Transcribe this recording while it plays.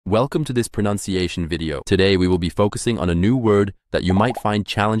Welcome to this pronunciation video. Today we will be focusing on a new word that you might find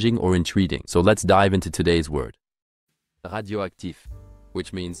challenging or intriguing. So let's dive into today's word. Radioactif,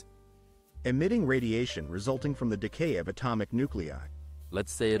 which means emitting radiation resulting from the decay of atomic nuclei.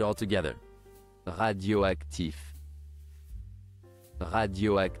 Let's say it all together. Radioactif.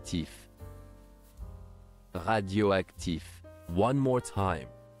 Radioactif. Radioactif. One more time.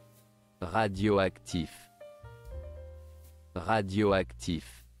 Radioactif. Radioactif.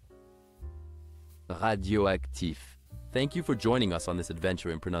 Radioactif. Thank you for joining us on this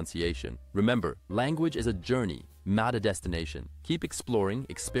adventure in pronunciation. Remember, language is a journey, not a destination. Keep exploring,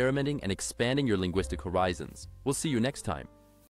 experimenting, and expanding your linguistic horizons. We'll see you next time.